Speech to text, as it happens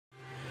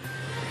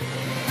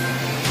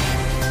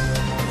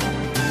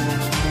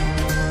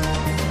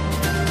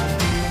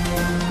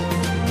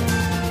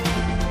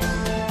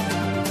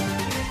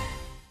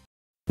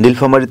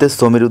নীলফামারীতে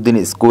Samir Uddin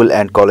school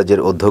and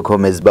কলেজের অধ্যক্ষ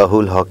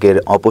মেজবাহুল হকের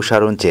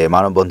অপসারণ চেয়ে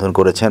মানববন্ধন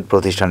করেছেন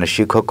প্রতিষ্ঠানের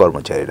শিক্ষক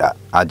কর্মচারীরা।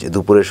 আজ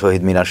দুপুরে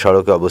শহীদ মিনার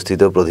সড়কে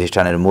অবস্থিত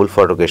প্রতিষ্ঠানের মূল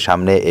ফটকের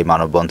সামনে এই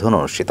মানববন্ধন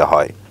অনুষ্ঠিত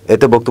হয়।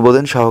 এতে বক্তব্য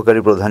দেন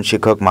সহকারী প্রধান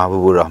শিক্ষক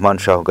মাহবুবুর রহমান,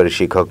 সহকারী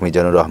শিক্ষক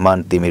মিজানুর রহমান,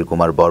 তিমির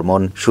কুমার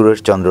বর্মন, সুরেশ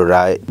চন্দ্র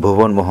রায়,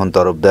 ভুবন মোহন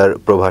তরফদার,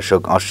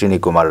 প্রভাষক অশ্বিনী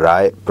কুমার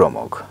রায়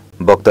প্রমুখ।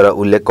 বক্তারা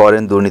উল্লেখ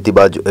করেন,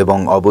 দুর্নীতিবাজ এবং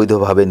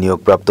অবৈধভাবে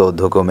নিয়োগপ্রাপ্ত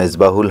অধ্যক্ষ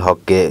মেজবাহুল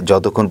হককে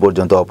যতক্ষণ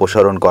পর্যন্ত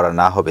অপসারণ করা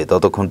না হবে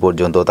ততক্ষণ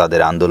পর্যন্ত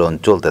তাদের আন্দোলন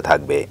চলতে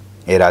থাকবে।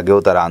 এর আগেও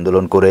তারা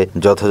আন্দোলন করে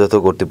যথাযথ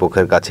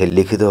কর্তৃপক্ষের কাছে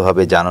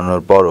লিখিতভাবে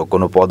জানানোর পরও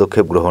কোনো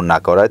পদক্ষেপ গ্রহণ না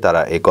করায়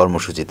তারা এই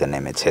কর্মসূচিতে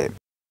নেমেছে।